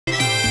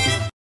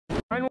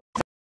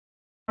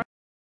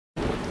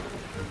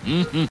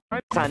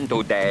Sun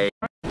today.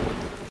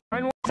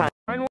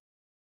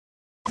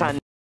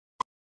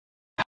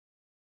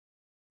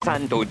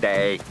 Sun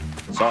today.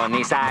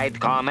 Sunny side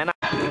coming up.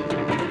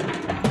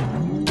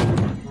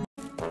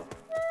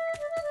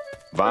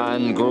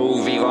 One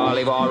groovy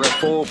volleyball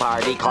pool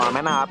party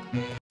coming up.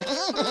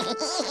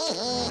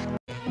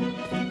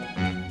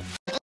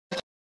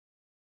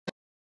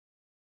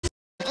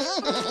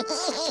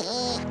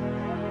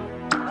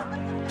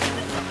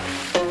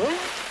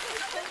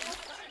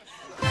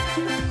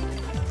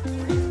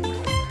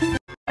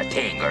 A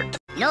thing or two.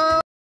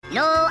 No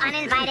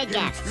uninvited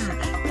guests.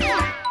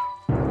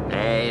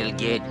 I'll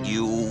get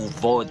you,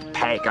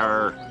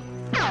 Woodpecker.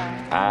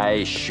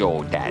 I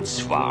showed that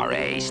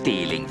soiree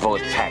stealing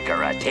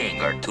Woodpecker a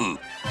thing or two.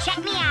 Check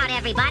me out,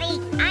 everybody.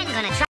 I'm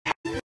gonna try.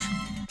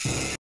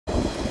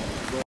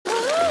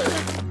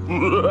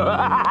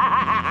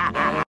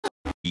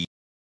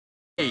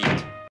 Hey,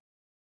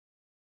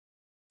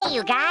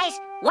 you guys.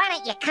 Why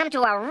don't you come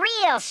to a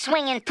real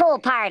swinging pool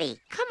party?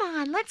 Come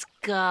on, let's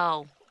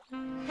go.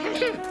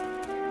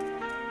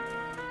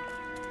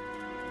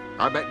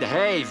 I bet.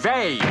 Hey,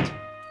 wait!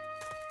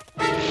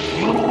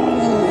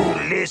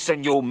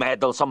 Listen, you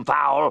meddlesome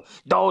fowl.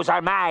 Those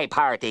are my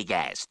party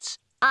guests.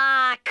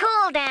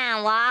 Cool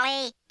down,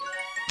 Wally.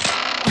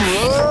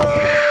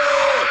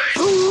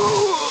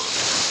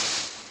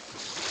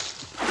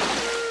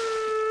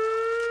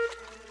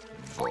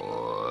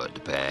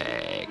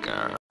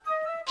 Woodpecker.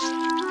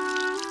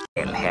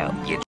 I'll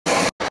help you.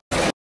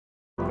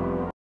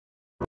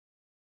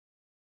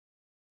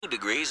 2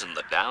 degrees in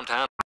the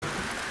downtown.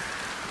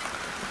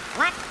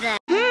 What the?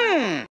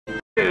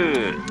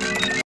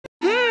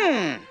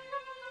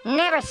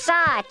 Never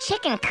saw a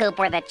chicken coop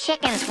where the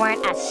chickens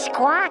weren't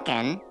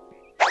a-squawking.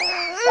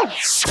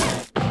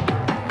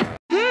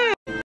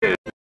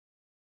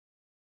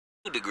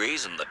 2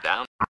 degrees in the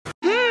down.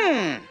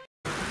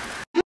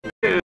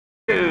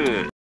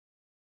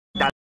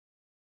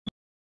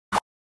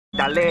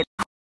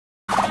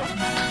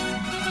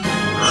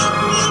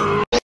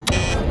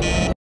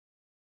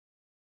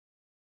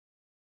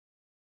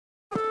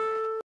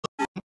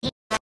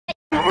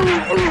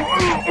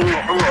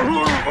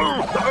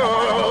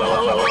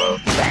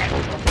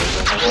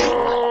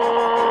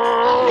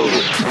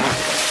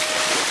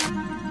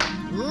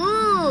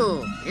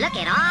 Ooh, look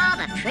at all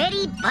the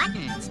pretty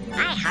buttons.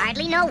 I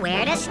hardly know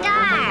where to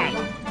start.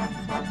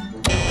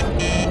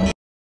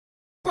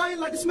 Brain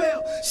like the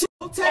smell, shit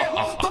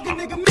hotel, fucking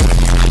nigga.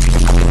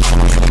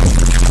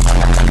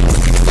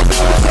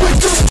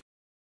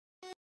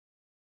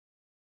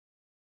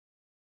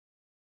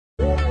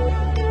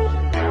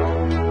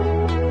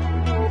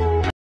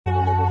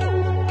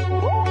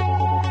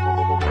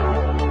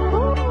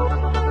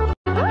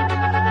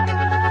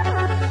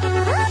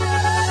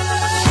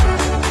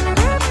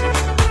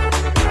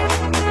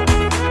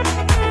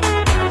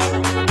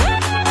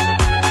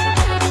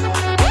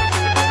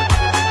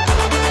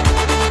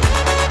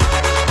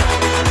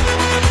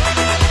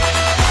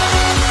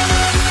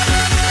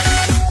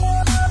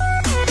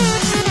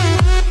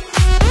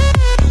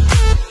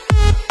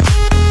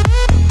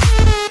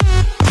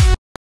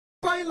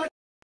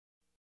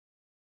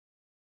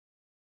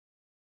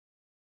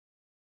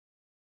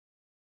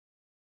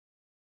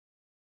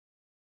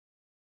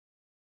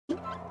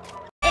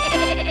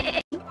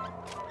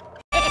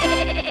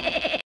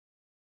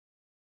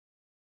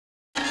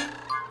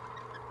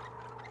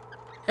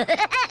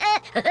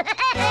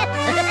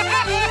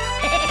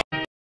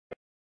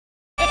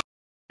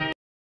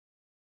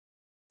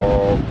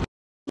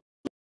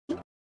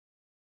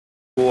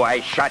 Oh,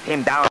 I shut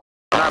him down.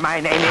 My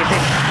name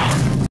isn't.